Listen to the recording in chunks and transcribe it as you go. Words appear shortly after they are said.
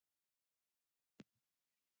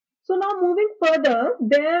So now moving further,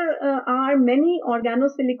 there are many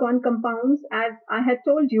organosilicon compounds, as I had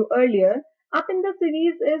told you earlier. Up in the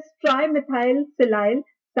series is trimethyl silyl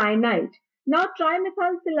cyanide. Now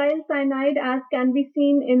trimethyl silyl cyanide, as can be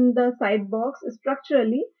seen in the side box,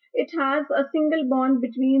 structurally it has a single bond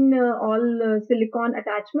between all silicon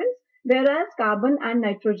attachments, whereas carbon and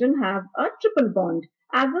nitrogen have a triple bond,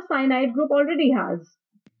 as the cyanide group already has.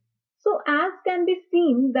 So as can be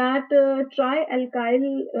seen that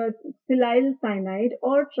trialkyl silyl cyanide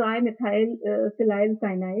or trimethyl silyl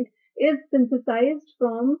cyanide is synthesized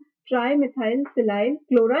from trimethyl silyl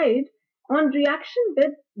chloride on reaction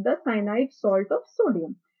with the cyanide salt of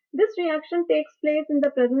sodium. This reaction takes place in the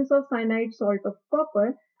presence of cyanide salt of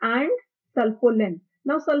copper and sulfolene.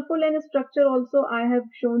 Now sulfolene structure also I have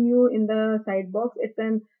shown you in the side box. It's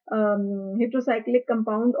an heterocyclic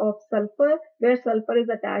compound of sulfur, where sulfur is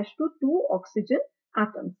attached to two oxygen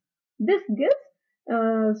atoms. This gives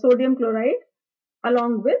sodium chloride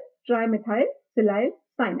along with trimethyl silyl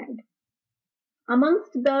cyanide.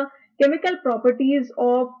 Amongst the chemical properties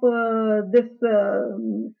of this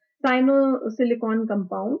cyanosilicon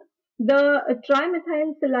compound, the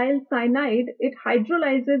trimethyl silyl cyanide, it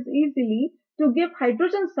hydrolyzes easily to give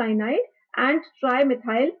hydrogen cyanide and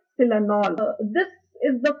trimethyl silanol. This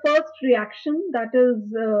is the first reaction that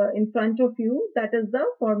is in front of you, that is the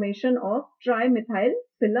formation of trimethyl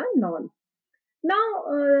silanol. Now,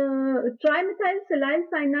 trimethyl silyl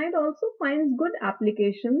cyanide also finds good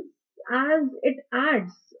applications as it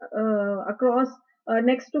adds across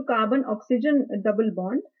next to carbon oxygen double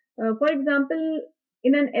bond. For example,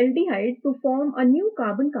 in an aldehyde to form a new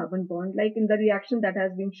carbon-carbon bond, like in the reaction that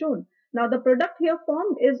has been shown. Now, the product here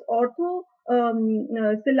formed is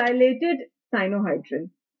ortho-silylated cyanohydrin.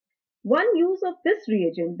 One use of this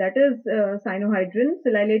reagent, that is cyanohydrin,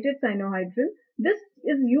 silylated cyanohydrin, this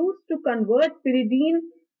is used to convert pyridine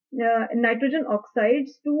nitrogen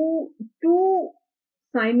oxides to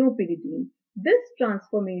 2-cyanopyridine. This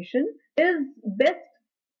transformation is best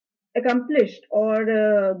accomplished or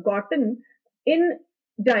gotten in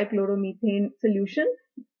dichloromethane solution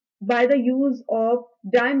by the use of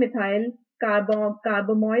dimethyl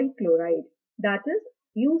carbamoyl chloride, that is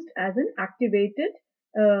used as an activated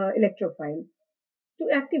electrophile. To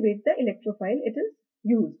activate the electrophile, it is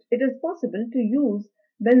used. It is possible to use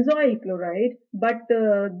benzoyl chloride, but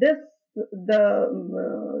the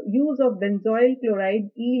use of benzoyl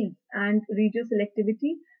chloride yields and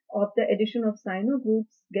regioselectivity of the addition of cyano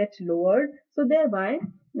groups get lowered. So thereby,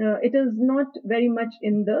 it is not very much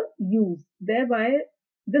in the use. Thereby,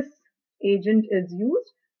 this agent is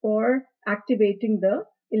used for activating the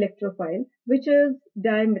electrophile, which is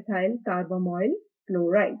dimethyl carbamoyl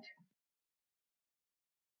chloride.